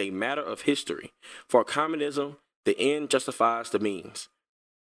instructions is a matter of history. For communism, the end justifies the means.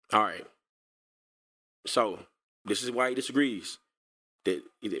 All right. So this is why he disagrees. That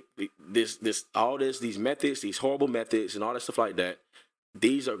these methods, these horrible methods, and all that stuff like that,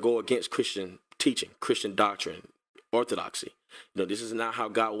 these go against Christian teaching, Christian doctrine, orthodoxy. This is not how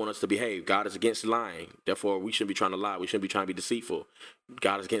God wants us to behave. God is against lying. Therefore, we shouldn't be trying to lie. We shouldn't be trying to be deceitful.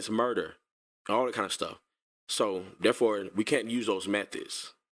 God is against murder, all that kind of stuff. So therefore, we can't use those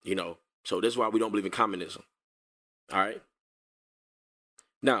methods. So this is why we don't believe in communism. All right.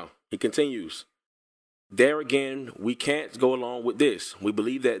 Now he continues. There again, we can't go along with this. We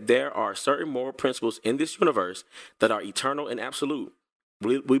believe that there are certain moral principles in this universe that are eternal and absolute.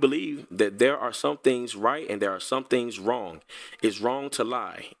 We believe that there are some things right and there are some things wrong. It's wrong to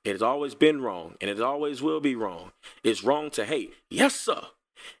lie. It has always been wrong, and it always will be wrong. It's wrong to hate. Yes, sir.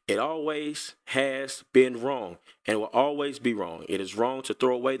 It always has been wrong and will always be wrong. It is wrong to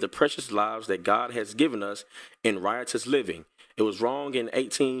throw away the precious lives that God has given us in riotous living. It was wrong in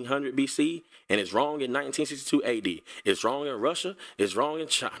 1800 BC, and it's wrong in 1962 AD. It's wrong in Russia. It's wrong in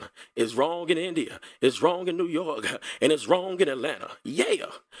China. It's wrong in India. It's wrong in New York, and it's wrong in Atlanta. Yeah.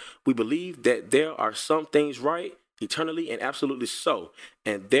 We believe that there are some things right eternally and absolutely so,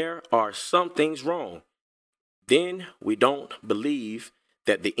 and there are some things wrong. Then we don't believe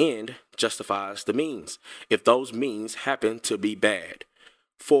that the end justifies the means, if those means happen to be bad.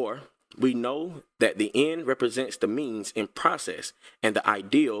 For we know that the end represents the means in process and the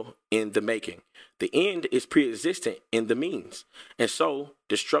ideal in the making. The end is pre-existent in the means, and so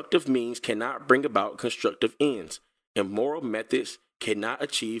destructive means cannot bring about constructive ends, and moral methods cannot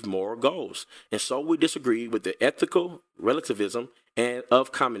achieve moral goals. And so we disagree with the ethical relativism and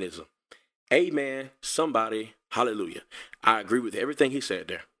of communism. Amen. Somebody, hallelujah. I agree with everything he said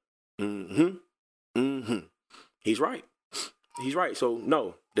there. He's right. He's right. So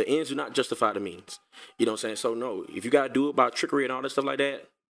no, the ends do not justify the means. You know what I'm saying? So no, if you got to do it by trickery and all that stuff like that,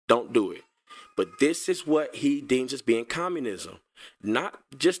 don't do it. But this is what he deems as being communism. Not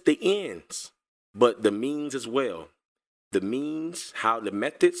just the ends, but the means as well. The means, how the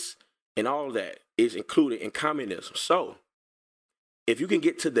methods and all that is included in communism. So if you can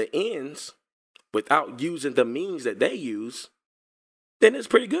get to the ends without using the means that they use, then it's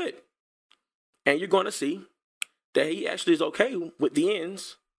pretty good. And you're going to see that he actually is okay with the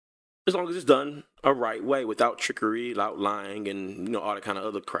ends as long as it's done a right way, without trickery, without lying, and all that kind of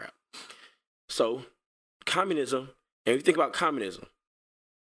other crap. So communism, and if you think about communism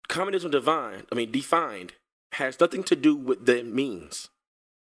defined has nothing to do with the means.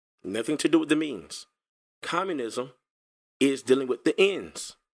 Nothing to do with the means. Communism is dealing with the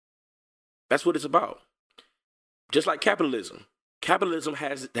ends. That's what it's about. Just like capitalism. Capitalism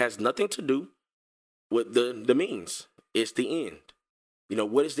has nothing to do with the means. It's the end.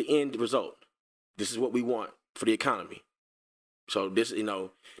 What is the end result? This is what we want for the economy. So this,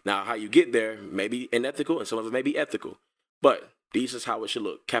 now how you get there may be unethical and some of it may be ethical. But this is how it should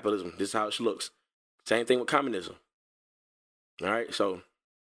look. Capitalism, this is how it should look. Same thing with communism. All right, so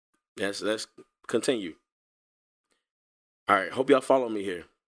let's continue. All right, hope y'all follow me here.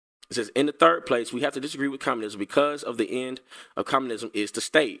 It says, in the third place, we have to disagree with communism because of the end of communism is the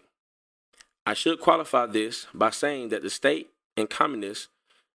state. I should qualify this by saying that the state in communist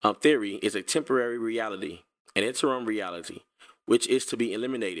theory is a temporary reality, an interim reality, which is to be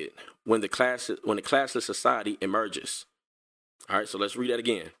eliminated when the classless society emerges. All right, so let's read that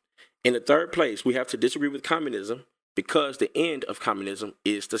again. In the third place, we have to disagree with communism because the end of communism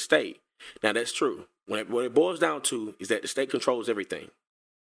is the state. Now, that's true. What it boils down to is that the state controls everything.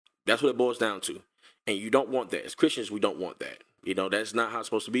 That's what it boils down to. And you don't want that. As Christians, we don't want that. That's not how it's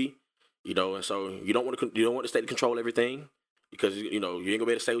supposed to be. And so you don't want the state to control everything, because you ain't gonna be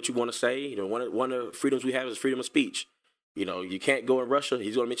able to say what you want to say. One of the freedoms we have is freedom of speech. You can't go in Russia.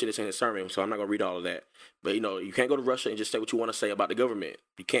 He's going to mention this in his sermon, so I'm not going to read all of that. But, you can't go to Russia and just say what you want to say about the government.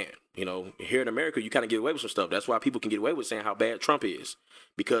 You can't. Here in America, you kind of get away with some stuff. That's why people can get away with saying how bad Trump is,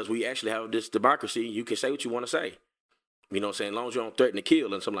 because we actually have this democracy. You can say what you want to say. As long as you don't threaten to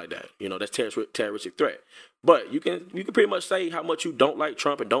kill and something like that. That's terroristic threat. But you can pretty much say how much you don't like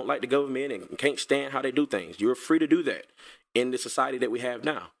Trump and don't like the government and can't stand how they do things. You're free to do that in the society that we have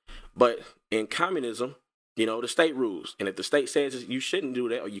now. But in communism, the state rules. And if the state says you shouldn't do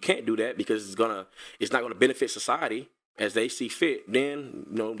that or you can't do that because it's not gonna benefit society as they see fit, then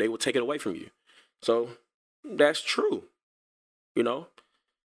they will take it away from you. So that's true.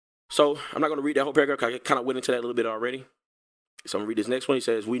 So I'm not gonna read that whole paragraph because I kind of went into that a little bit already. So I'm gonna read this next one. He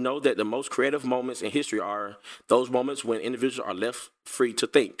says, we know that the most creative moments in history are those moments when individuals are left free to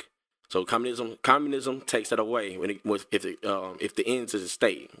think. So communism takes that away if the ends is the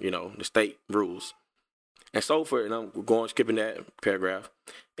state, the state rules. And so and I'm skipping that paragraph.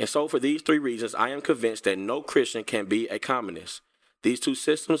 And so for these three reasons, I am convinced that no Christian can be a communist. These two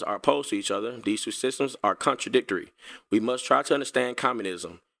systems are opposed to each other. These two systems are contradictory. We must try to understand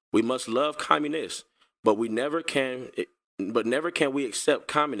communism. We must love communists, but never can we accept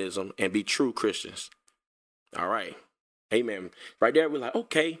communism and be true Christians. All right. Amen. Right there, we're like,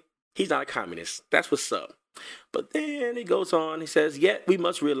 okay, he's not a communist. That's what's up. But then he goes on, he says, yet we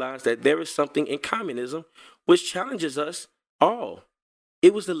must realize that there is something in communism which challenges us all.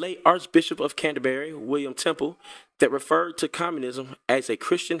 It was the late Archbishop of Canterbury, William Temple, that referred to communism as a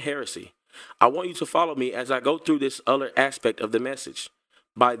Christian heresy. I want you to follow me as I go through this other aspect of the message.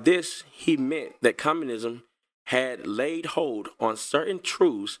 By this, he meant that communism had laid hold on certain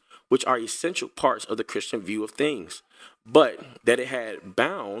truths which are essential parts of the Christian view of things, but that it had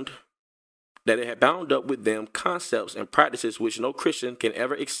bound up with them concepts and practices which no Christian can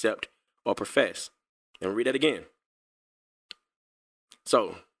ever accept or profess. And read that again.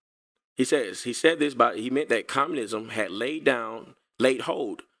 So, He said this by, he meant that communism had laid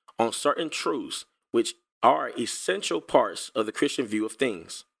hold on certain truths which are essential parts of the Christian view of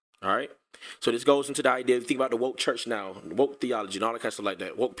things. All right. So this goes into the idea, think about the woke church now, woke theology and all that kind of stuff like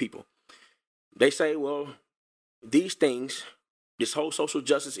that, woke people. They say, well, these things, this whole social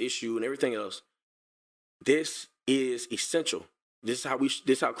justice issue and everything else, this is essential. This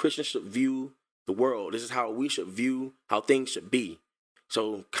is how Christians should view the world. This is how we should view how things should be.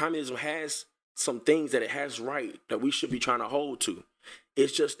 So communism has some things that it has right that we should be trying to hold to.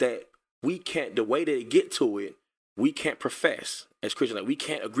 It's just that we can't, the way they get to it, we can't profess as Christians. Like, we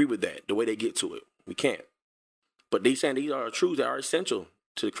can't agree with that, the way they get to it. We can't. But they're saying these are truths that are essential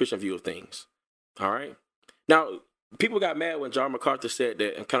to the Christian view of things. All right. Now, people got mad when John MacArthur said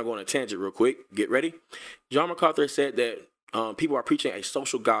that. I'm kind of going on a tangent real quick. Get ready. John MacArthur said that people are preaching a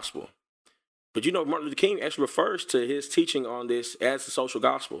social gospel. But you know, Martin Luther King actually refers to his teaching on this as the social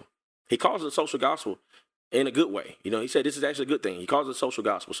gospel. He calls it a social gospel in a good way. You know, he said this is actually a good thing. He calls it a social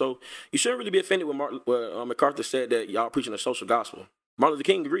gospel. So you shouldn't really be offended when MacArthur said that y'all preaching a social gospel. Martin Luther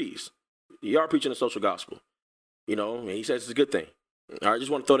King agrees. Y'all preaching a social gospel. You know, and he says it's a good thing. I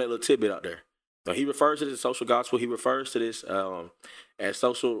just want to throw that little tidbit out there. Now, he refers to this as social gospel. He refers to this as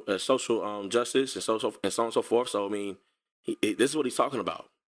social justice and so on and so forth. So I mean, this is what he's talking about.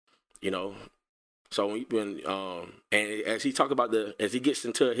 You know. So when and as he talk about as he gets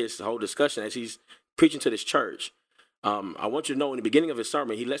into his whole discussion, as he's preaching to this church, I want you to know in the beginning of his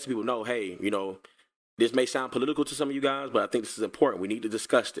sermon, he lets people know, hey, you know, this may sound political to some of you guys, but I think this is important. We need to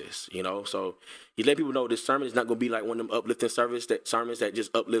discuss this, you know. So he let people know this sermon is not going to be like one of them uplifting sermons that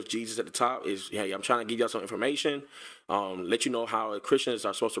just uplift Jesus at the top. Is, hey, I'm trying to give y'all some information, let you know how Christians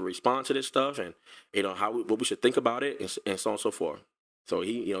are supposed to respond to this stuff, and you know what we should think about it, and so on and so forth. So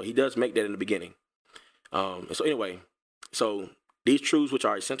he does make that in the beginning. And so anyway, so these truths, which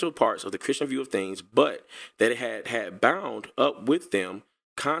are essential parts of the Christian view of things, but that it had bound up with them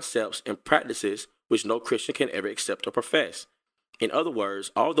concepts and practices which no Christian can ever accept or profess. In other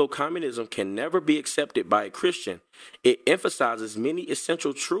words, although communism can never be accepted by a Christian, it emphasizes many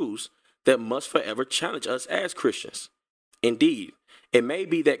essential truths that must forever challenge us as Christians. Indeed, it may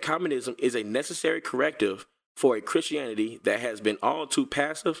be that communism is a necessary corrective for a Christianity that has been all too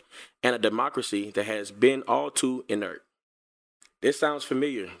passive and a democracy that has been all too inert. This sounds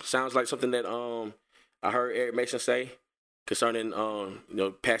familiar. Sounds like something that I heard Eric Mason say concerning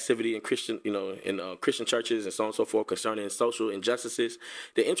passivity in Christian Christian churches and so on and so forth, concerning social injustices.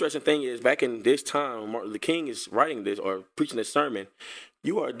 The interesting thing is, back in this time, Martin Luther King is writing this or preaching this sermon,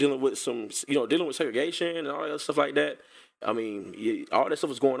 you are dealing with dealing with segregation and all that stuff like that. I mean, all that stuff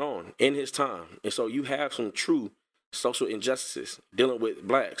was going on in his time. And so you have some true social injustices dealing with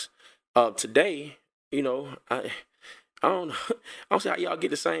blacks. Today, I don't see how y'all get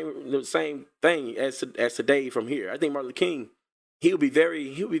the same thing as today from here. I think Martin Luther King, he'll be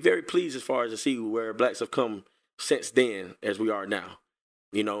very pleased as far as to see where blacks have come since then as we are now.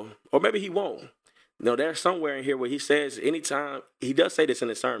 Or maybe he won't. There's somewhere in here where he says anytime, he does say this in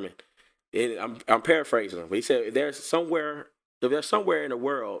his sermon. And I'm paraphrasing him, but he said if there's somewhere in the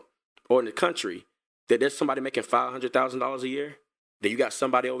world or in the country that there's somebody making $500,000 a year, then you got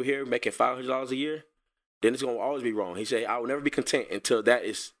somebody over here making $500 a year, then it's gonna always be wrong. He said, I will never be content until that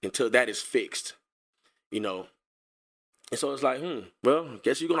is fixed. And so it's like, well, I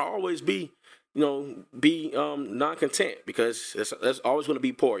guess you're gonna always be non-content, because that's always gonna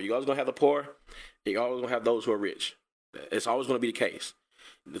be poor. You're always gonna have the poor. You're always gonna have those who are rich. It's always gonna be the case.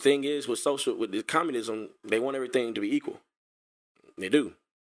 The thing is, with the communism, they want everything to be equal. They do.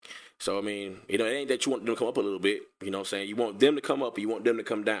 So, I mean, it ain't that you want them to come up a little bit. You know what I'm saying? You want them to come up, or you want them to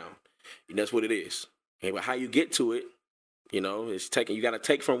come down. And that's what it is. And how you get to it, it's you got to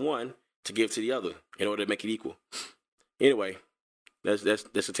take from one to give to the other in order to make it equal. Anyway, that's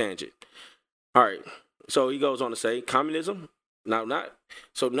a tangent. All right. So he goes on to say, communism. Now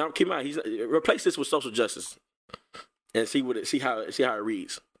keep in mind, he's replace this with social justice. And see how it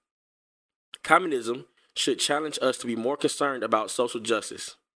reads. Communism should challenge us to be more concerned about social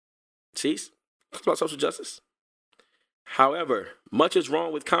justice. See, it's about social justice. However, much is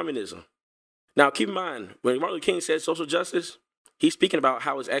wrong with communism. Now, keep in mind, when Martin Luther King said social justice, he's speaking about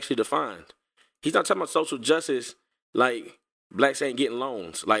how it's actually defined. He's not talking about social justice like blacks ain't getting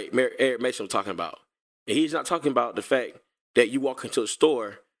loans, like Eric Mason was talking about. And he's not talking about the fact that you walk into a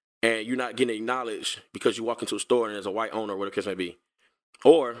store and you're not getting acknowledged because you walk into a store and there's a white owner, or whatever the case may be,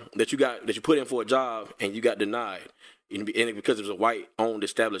 or that you put in for a job and you got denied, and because it was a white-owned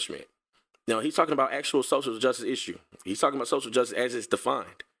establishment. Now, he's talking about actual social justice issue. He's talking about social justice as it's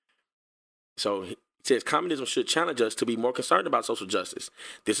defined. So It says communism should challenge us to be more concerned about social justice.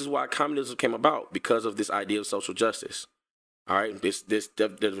 This is why communism came about, because of this idea of social justice. All right,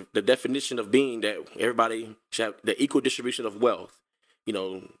 the definition of being that everybody should have the equal distribution of wealth. You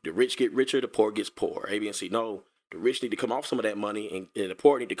know, the rich get richer, the poor gets poor. A, B, and C. No, the rich need to come off some of that money, and the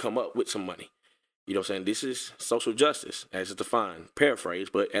poor need to come up with some money. You know what I'm saying? This is social justice as it's defined.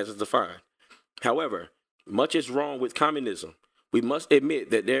 Paraphrase, but as it's defined. However, much is wrong with communism. We must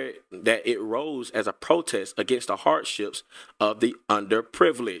admit that it rose as a protest against the hardships of the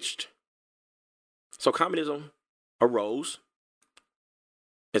underprivileged. So communism arose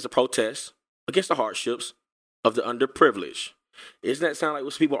as a protest against the hardships of the underprivileged. Doesn't that sound like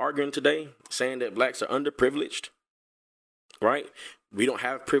what people are arguing today, saying that blacks are underprivileged? Right? We don't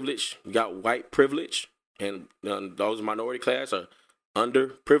have privilege. We got white privilege, and those minority class are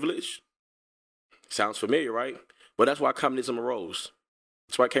underprivileged. Sounds familiar, right? Well, that's why communism arose.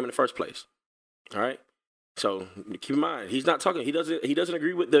 That's why it came in the first place. All right. So keep in mind, he's not talking. He doesn't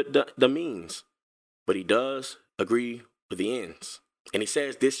agree with the means, but he does agree with the ends. And he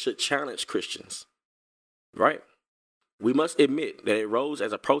says this should challenge Christians. Right. We must admit that it rose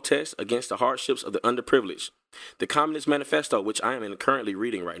as a protest against the hardships of the underprivileged. The Communist Manifesto, which I am currently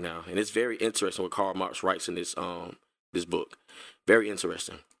reading right now, and it's very interesting what Karl Marx writes in this book. Very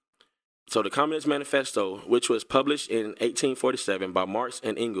interesting. So the Communist Manifesto, which was published in 1847 by Marx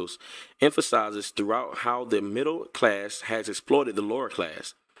and Engels, emphasizes throughout how the middle class has exploited the lower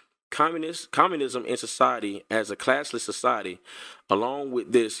class. Communism in society as a classless society, along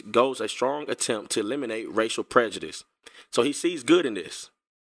with this, goes a strong attempt to eliminate racial prejudice. So he sees good in this.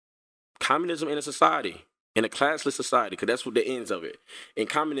 Communism in a society, in a classless society, because that's what the ends of it. In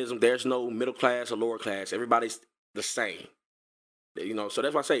communism, there's no middle class or lower class. Everybody's the same. You know, so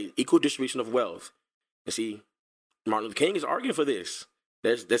that's why I say equal distribution of wealth. And see, Martin Luther King is arguing for this.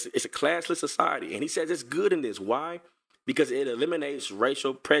 It's a classless society, and he says it's good in this. Why? Because it eliminates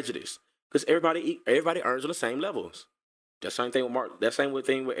racial prejudice. Because everybody earns on the same levels. That same thing with Mark. That same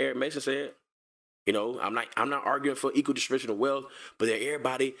thing what Eric Mason said. You know, I'm not arguing for equal distribution of wealth, but that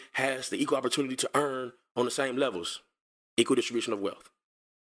everybody has the equal opportunity to earn on the same levels. Equal distribution of wealth.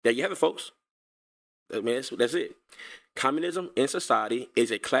 There you have it, folks. I mean, that's it. Communism in society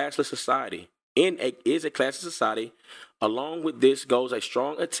is a classless society. Is a classless society. Along with this goes a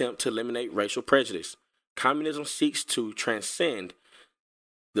strong attempt to eliminate racial prejudice. Communism seeks to transcend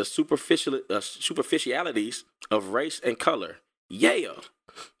the superficialities of race and color. Yeah,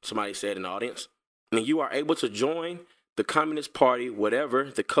 somebody said in the audience. And you are able to join the Communist Party,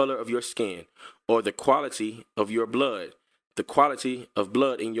 whatever the color of your skin or the quality of your blood, the quality of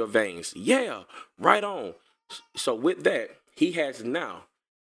blood in your veins. Yeah, right on. So with that, he has now,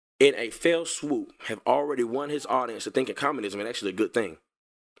 in a fell swoop, have already won his audience to thinking communism is actually a good thing.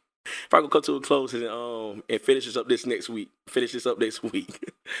 If I could come to a close and finish this up next week.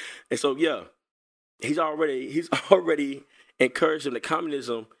 And so yeah, he's already encouraged him that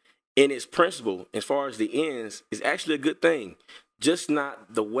communism in its principle, as far as the ends, is actually a good thing. Just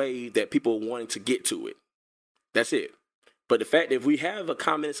not the way that people wanting to get to it. That's it. But the fact that if we have a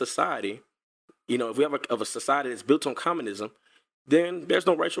communist society, you know, if we have a society that's built on communism, then there's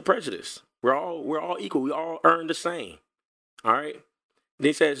no racial prejudice. We're all equal. We all earn the same. All right. Then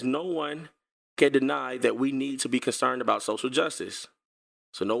he says no one can deny that we need to be concerned about social justice.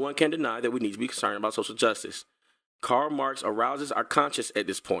 So no one can deny that we need to be concerned about social justice. Karl Marx arouses our conscience at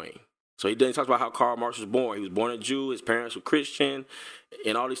this point. So he talks about how Karl Marx was born. He was born a Jew. His parents were Christian,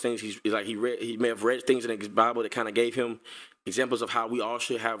 and all these things. He may have read things in his Bible that kind of gave him examples of how we all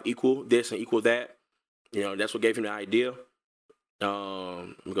should have equal this and equal that. You know, that's what gave him the idea.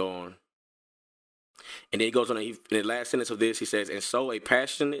 Go on. And then he goes on, in the last sentence of this, he says, and so a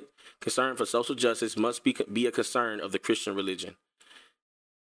passionate concern for social justice must be a concern of the Christian religion.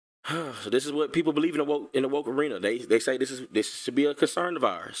 So this is what people believe in the woke arena. They say this should be a concern of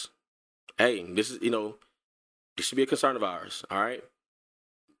ours. Hey, this should be a concern of ours. All right.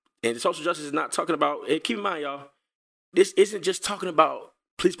 And social justice is not talking about. And keep in mind, y'all, this isn't just talking about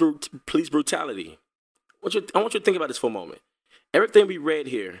police brutality. I want you to think about this for a moment. Everything we read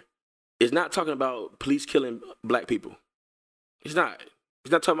here is not talking about police killing black people. It's not.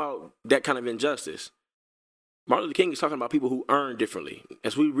 It's not talking about that kind of injustice. Martin Luther King is talking about people who earn differently.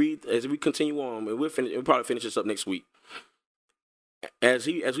 As we continue on, and we'll probably finish this up next week. As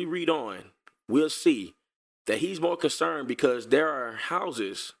we read on, we'll see that he's more concerned because there are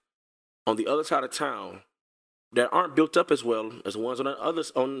houses on the other side of town that aren't built up as well as the ones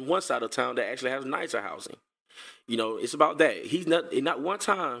on one side of town that actually has nicer housing. You know, it's about that. He's not one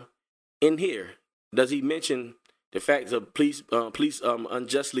time in here does he mention the fact of police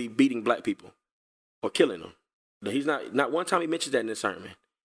unjustly beating black people. or killing them. He's not one time he mentions that in the sermon.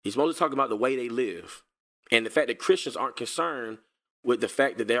 He's mostly talking about the way they live and the fact that Christians aren't concerned with the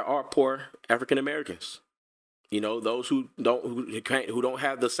fact that there are poor African Americans. You know, those who don't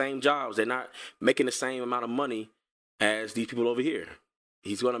have the same jobs. They're not making the same amount of money as these people over here.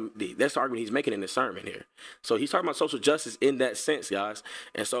 That's the argument he's making in the sermon here. So he's talking about social justice in that sense, guys.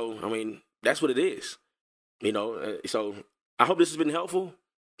 And so, I mean, that's what it is. You know, so I hope this has been helpful.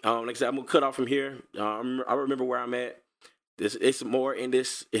 Like I said, I'm gonna cut off from here. I remember where I'm at. It's more in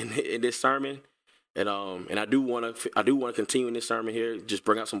this sermon, and I do want to continue in this sermon here. Just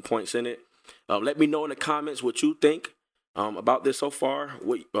bring out some points in it. Let me know in the comments what you think about this so far.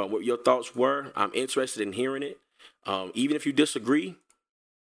 What your thoughts were. I'm interested in hearing it. Even if you disagree,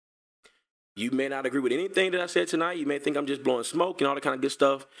 you may not agree with anything that I said tonight. You may think I'm just blowing smoke and all that kind of good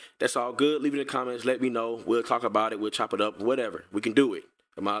stuff. That's all good. Leave it in the comments. Let me know. We'll talk about it. We'll chop it up. Whatever. We can do it.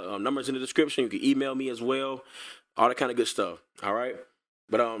 My number's in the description. You can email me as well. All that kind of good stuff. All right.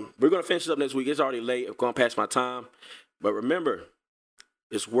 But we're going to finish this up next week. It's already late. I'm going past my time. But remember,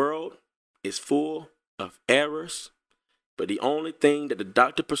 this world is full of errors. But the only thing that the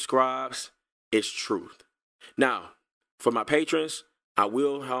doctor prescribes is truth. Now, for my patrons, I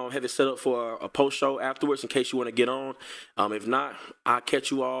will have it set up for a post show afterwards in case you want to get on. If not, I'll catch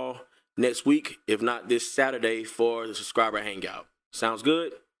you all next week. If not, this Saturday for the subscriber hangout. Sounds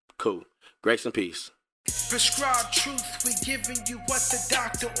good? Cool. Grace and peace. Prescribed truth, we giving you what the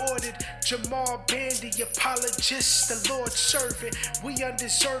doctor ordered. Jamal Bandy, apologist, the Lord's servant. We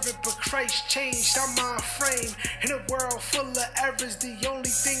undeserving, but Christ changed our mind frame. In a world full of errors, the only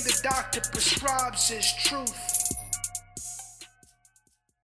thing the doctor prescribes is truth.